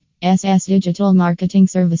SS Digital Marketing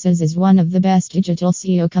Services is one of the best digital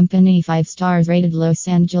SEO company, 5 stars rated Los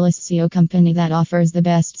Angeles SEO company that offers the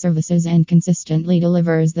best services and consistently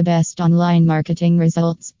delivers the best online marketing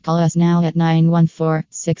results. Call us now at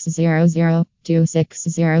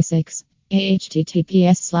 914-600-2606.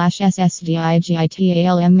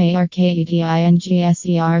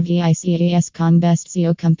 https://ssdigitalmarketingservices.com. Best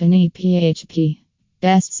SEO Company PHP.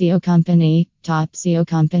 Best SEO Company, Top SEO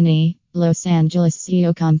Company, Los Angeles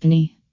SEO Company.